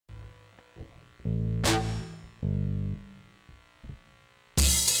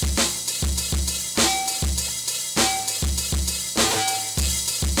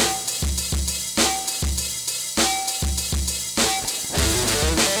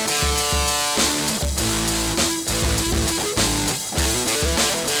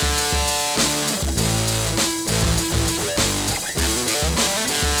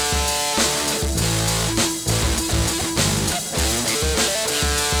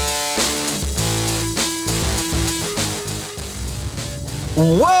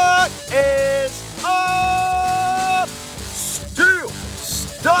What is up, Steel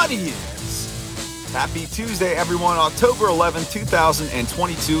Studies? Happy Tuesday, everyone. October 11th,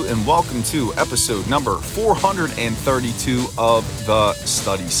 2022, and welcome to episode number 432 of the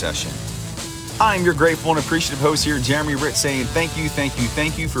study session. I'm your grateful and appreciative host here, Jeremy Ritt, saying thank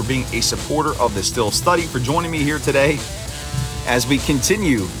you for being a supporter of the Still Study, for joining me here today as we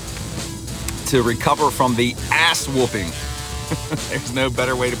continue to recover from the ass whooping. There's no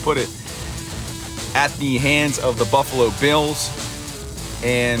better way to put it. At the hands of the Buffalo Bills.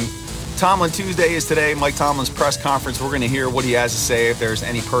 And Tomlin Tuesday is today, Mike Tomlin's press conference. We're going to hear what he has to say, if there's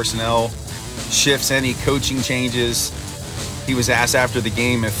any personnel shifts, any coaching changes. He was asked after the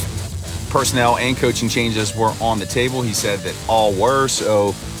game if personnel and coaching changes were on the table. He said that all were.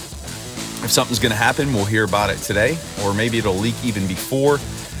 So if something's going to happen, we'll hear about it today, or maybe it'll leak even before.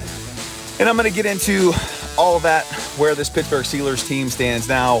 And I'm going to get into all of that, where this Pittsburgh Steelers team stands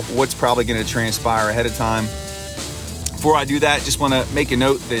now, what's probably going to transpire ahead of time. Before I do that, just want to make a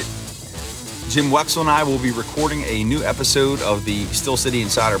note that Jim Wexel and I will be recording a new episode of the Steel City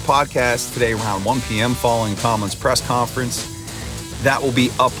Insider podcast today around 1 p.m. following Tomlin's press conference. That will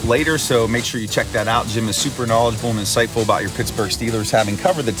be up later, so make sure you check that out. Jim is super knowledgeable and insightful about your Pittsburgh Steelers, having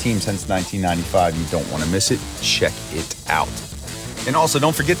covered the team since 1995. You don't want to miss it. Check it out. And also,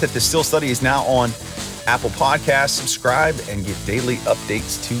 don't forget that the Still Study is now on Apple Podcasts. Subscribe and get daily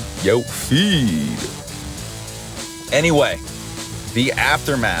updates to your feed. Anyway, the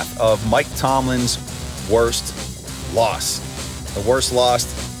aftermath of Mike Tomlin's worst loss. The worst loss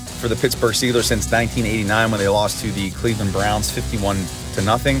for the Pittsburgh Steelers since 1989, when they lost to the Cleveland Browns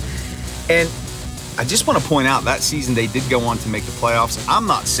 51-0. And I just want to point out, that season they did go on to make the playoffs. I'm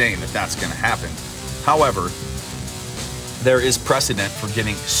not saying that that's going to happen. However, there is precedent for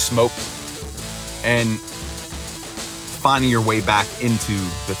getting smoked and finding your way back into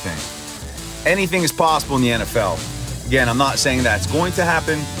the thing. Anything is possible in the NFL. Again, I'm not saying that's going to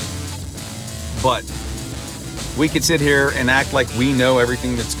happen, but we could sit here and act like we know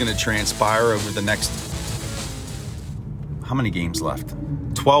everything that's going to transpire over the next, how many games left?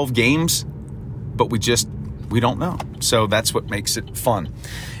 12 games, but we don't know. So that's what makes it fun.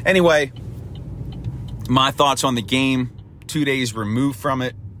 Anyway, my thoughts on the game, 2 days removed from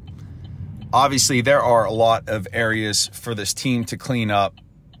it. Obviously, there are a lot of areas for this team to clean up.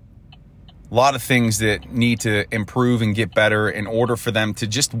 A lot of things that need to improve and get better in order for them to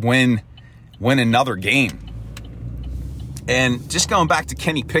just win another game. And just going back to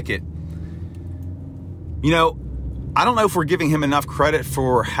Kenny Pickett, I don't know if we're giving him enough credit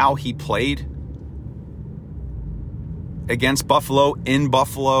for how he played against Buffalo, in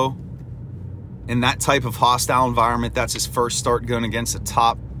Buffalo, in that type of hostile environment. That's his first start going against a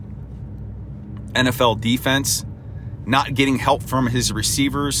top NFL defense, not getting help from his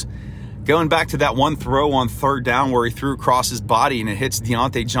receivers. Going back to that one throw on third down where he threw across his body and it hits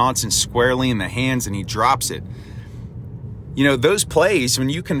Deontay Johnson squarely in the hands and he drops it. Those plays, when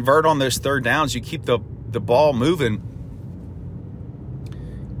you convert on those third downs, you keep the ball moving,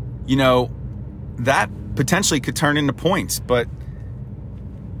 that potentially could turn into points. But,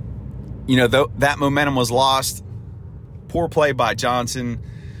 that momentum was lost. Poor play by Johnson.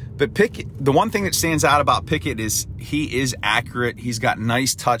 But Pickett, the one thing that stands out about Pickett is he is accurate. He's got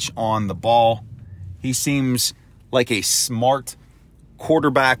nice touch on the ball. He seems like a smart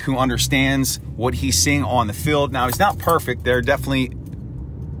quarterback who understands what he's seeing on the field. Now, he's not perfect. There are definitely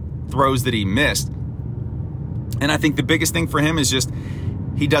throws that he missed. And I think the biggest thing for him is just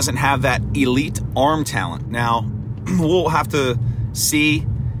he doesn't have that elite arm talent. Now, we'll have to see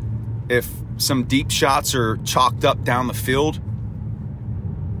if some deep shots are chalked up down the field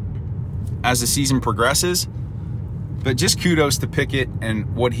as the season progresses. But just kudos to Pickett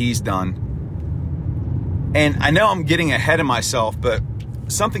and what he's done. And I know I'm getting ahead of myself, but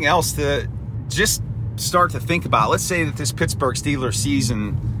something else to just start to think about. Let's say that this Pittsburgh Steelers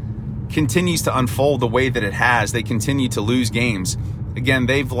season continues to unfold the way that it has. They continue to lose games. Again,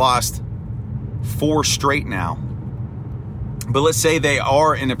 they've lost 4 straight now. But let's say they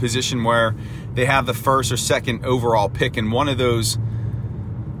are in a position where they have the first or second overall pick, and one of those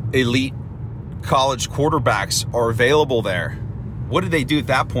elite college quarterbacks are available there. What do they do at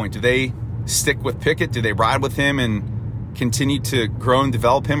that point? Do they stick with Pickett? Do they ride with him and continue to grow and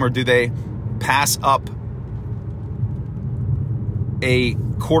develop him? Or do they pass up a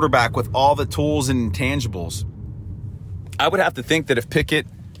quarterback with all the tools and intangibles? I would have to think that if Pickett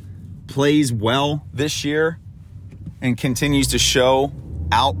plays well this year and continues to show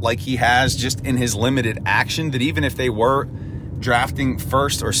out like he has just in his limited action, that even if they were drafting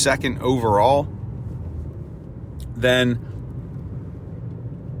first or second overall, then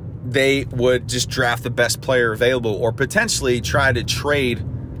they would just draft the best player available or potentially try to trade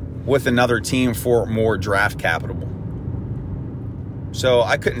with another team for more draft capital. So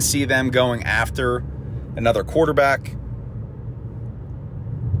I couldn't see them going after another quarterback.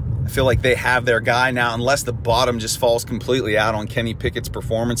 I feel like they have their guy now, unless the bottom just falls completely out on Kenny Pickett's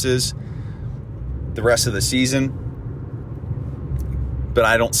performances the rest of the season. But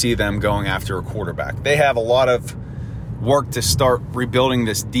I don't see them going after a quarterback. They have a lot of work to start rebuilding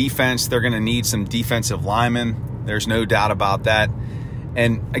this defense. They're going to need some defensive linemen. There's no doubt about that.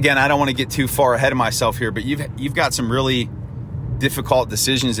 And again, I don't want to get too far ahead of myself here, but you've got some really difficult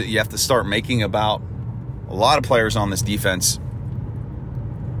decisions that you have to start making about a lot of players on this defense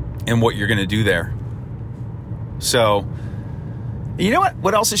and what you're going to do there. So, you know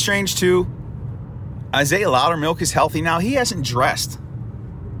what else is strange too? Isaiah Loudermilk is healthy now. He hasn't dressed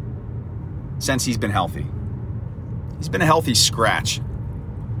since he's been healthy. He's been a healthy scratch.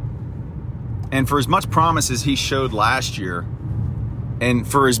 And for as much promise as he showed last year, and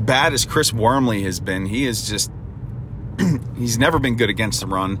for as bad as Chris Wormley has been, he is just, he's never been good against the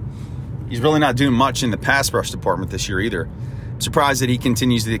run. He's really not doing much in the pass rush department this year either. I'm surprised that he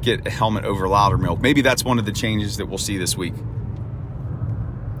continues to get a helmet over Loudermilk. Maybe that's one of the changes that we'll see this week.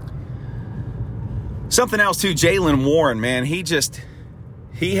 Something else too, Jaylen Warren, man, he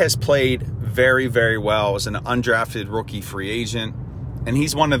has played very, very well as an undrafted rookie free agent, and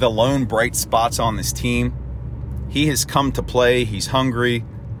he's one of the lone bright spots on this team. He has come to play. He's hungry.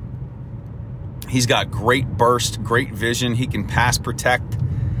 He's got great burst, great vision. He can pass protect.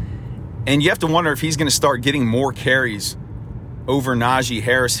 And you have to wonder if he's going to start getting more carries over Najee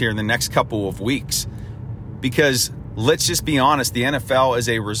Harris here in the next couple of weeks. Because let's just be honest, the NFL is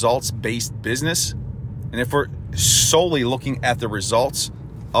a results-based business. And if we're solely looking at the results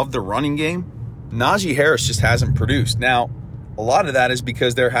of the running game, Najee Harris just hasn't produced. Now, a lot of that is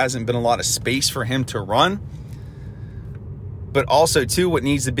because there hasn't been a lot of space for him to run. But also, too, what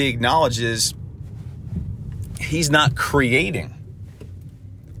needs to be acknowledged is he's not creating.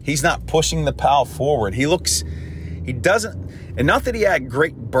 He's not pushing the pile forward. He doesn't, and not that he had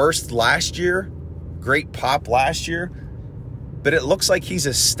great burst last year, great pop last year, but it looks like he's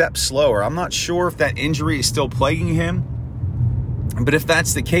a step slower. I'm not sure if that injury is still plaguing him, but if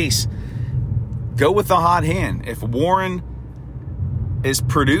that's the case, go with the hot hand. If Warren is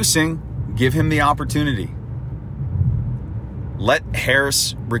producing, give him the opportunity. Let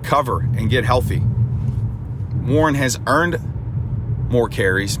Harris recover and get healthy. Warren has earned more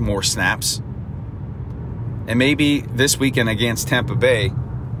carries, more snaps. And maybe this weekend against Tampa Bay,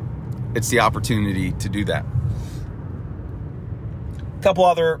 it's the opportunity to do that. A couple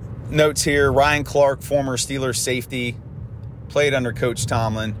other notes here. Ryan Clark, former Steelers safety, played under Coach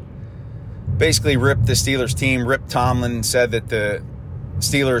Tomlin. Basically ripped the Steelers team, ripped Tomlin, and said that the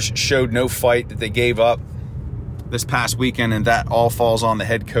Steelers showed no fight, that they gave up this past weekend, and that all falls on the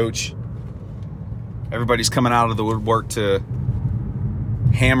head coach. Everybody's coming out of the woodwork to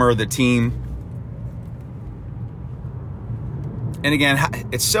hammer the team. And again,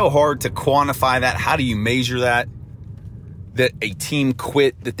 it's so hard to quantify that. How do you measure that? That a team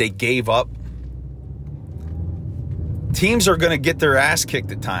quit, that they gave up? Teams are going to get their ass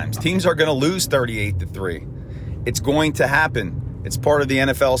kicked at times. Teams are going to lose 38-3. It's going to happen. It's part of the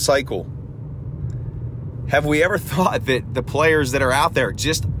NFL cycle. Have we ever thought that the players that are out there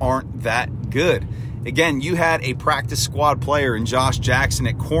just aren't that good? Again, you had a practice squad player in Josh Jackson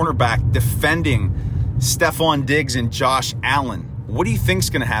at cornerback defending Stephon Diggs and Josh Allen. What do you think's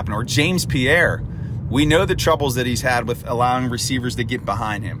going to happen? Or James Pierre. We know the troubles that he's had with allowing receivers to get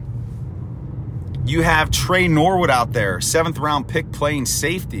behind him. You have Trey Norwood out there, 7th-round pick playing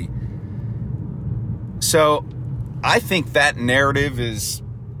safety. So I think that narrative is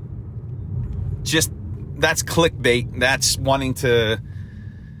just, that's clickbait. That's wanting to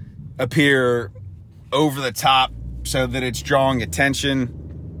appear over the top so that it's drawing attention.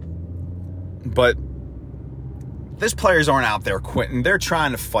 But these players aren't out there quitting. They're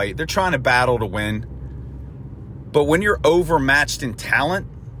trying to fight. They're trying to battle to win. But when you're overmatched in talent,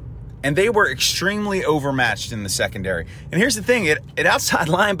 and they were extremely overmatched in the secondary. And here's the thing, at outside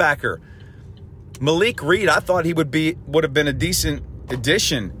linebacker, Malik Reed, I thought he would have been a decent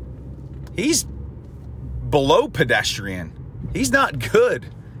addition. He's below pedestrian. He's not good.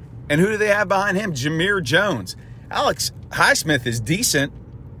 And who do they have behind him? Jameer Jones. Alex Highsmith is decent,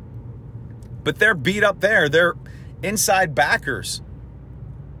 but they're beat up there. They're inside backers.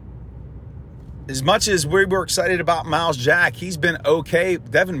 As much as we were excited about Miles Jack, he's been okay.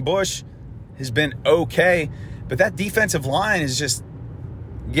 Devin Bush has been okay. But that defensive line is just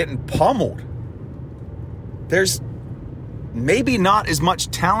getting pummeled. There's maybe not as much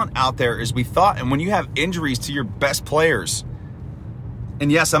talent out there as we thought. And when you have injuries to your best players,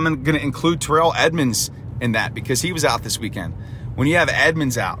 and yes, I'm going to include Terrell Edmonds in that because he was out this weekend. When you have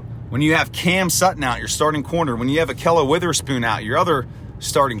Edmonds out, when you have Cam Sutton out, your starting corner, when you have Ahkello Witherspoon out, your other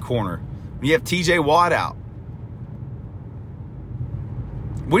starting corner, when you have TJ Watt out,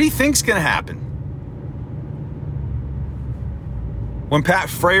 what do you think's going to happen? When Pat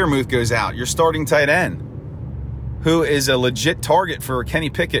Freiermuth goes out, your starting tight end, who is a legit target for Kenny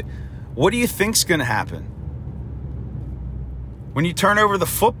Pickett, what do you think's going to happen? When you turn over the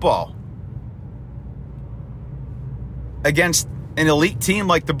football against an elite team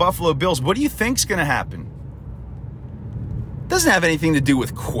like the Buffalo Bills, what do you think's going to happen? It doesn't have anything to do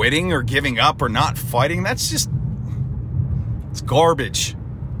with quitting or giving up or not fighting. It's garbage.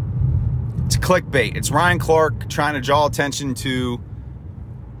 It's clickbait. It's Ryan Clark trying to draw attention to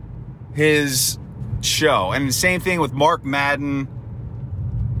his show. And the same thing with Mark Madden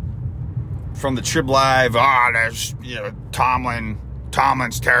from the Trib Live. There's,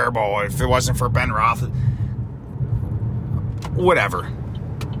 Tomlin's terrible. If it wasn't for Ben Roethlisberger. Whatever.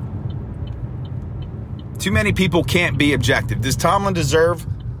 Too many people can't be objective. Does Tomlin deserve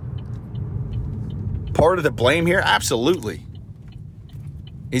part of the blame here? Absolutely.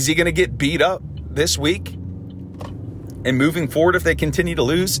 Is he going to get beat up this week? And moving forward, if they continue to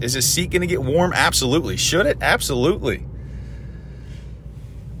lose, is his seat going to get warm? Absolutely. Should it? Absolutely.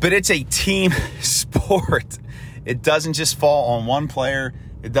 But it's a team sport. It doesn't just fall on one player.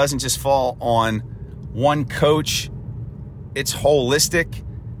 It doesn't just fall on one coach. It's holistic.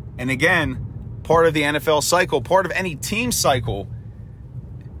 And again, part of the NFL cycle, part of any team cycle,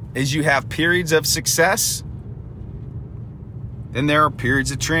 is you have periods of success, then there are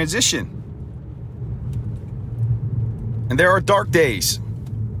periods of transition. And there are dark days.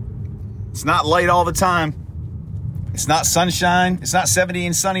 It's not light all the time. It's not sunshine. It's not 70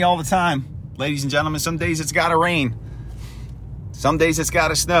 and sunny all the time. Ladies and gentlemen, some days it's got to rain. Some days it's got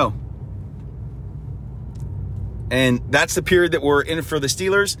to snow. And that's the period that we're in for the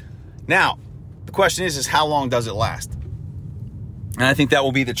Steelers. Now, the question is how long does it last? And I think that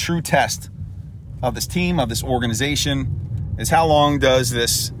will be the true test of this team, of this organization, is how long does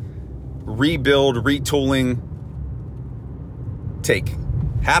this rebuild, retooling take?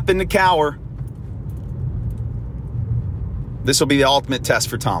 Happen to cower. This will be the ultimate test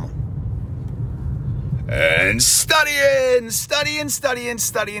for Tomlin. And studying. That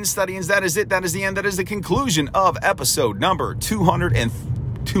is it. That is the end. That is the conclusion of episode number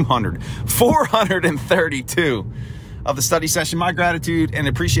 432 of the study session. My gratitude and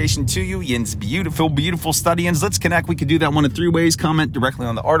appreciation to you, Yin's beautiful, beautiful studyings. Let's connect. We could do that one of three ways. Comment directly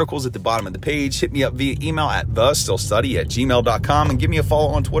on the articles at the bottom of the page. Hit me up via email at thestillstudy@gmail.com and give me a follow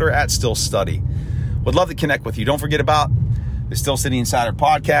on Twitter at stillstudy. Would love to connect with you. Don't forget about the Still City Insider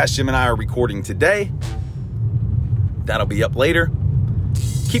podcast. Jim and I are recording today. That'll be up later.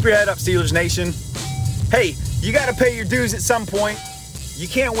 Keep your head up, Steelers Nation. Hey, you got to pay your dues at some point. You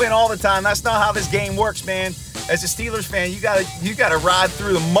can't win all the time. That's not how this game works, man. As a Steelers fan, you gotta ride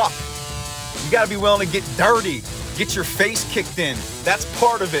through the muck. You gotta be willing to get dirty, get your face kicked in. That's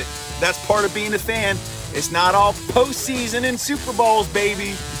part of it. That's part of being a fan. It's not all postseason and Super Bowls,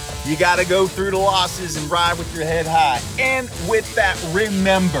 baby. You gotta go through the losses and ride with your head high. And with that,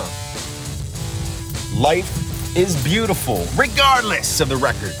 remember, life is beautiful, regardless of the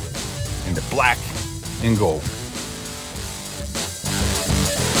record in the black and gold.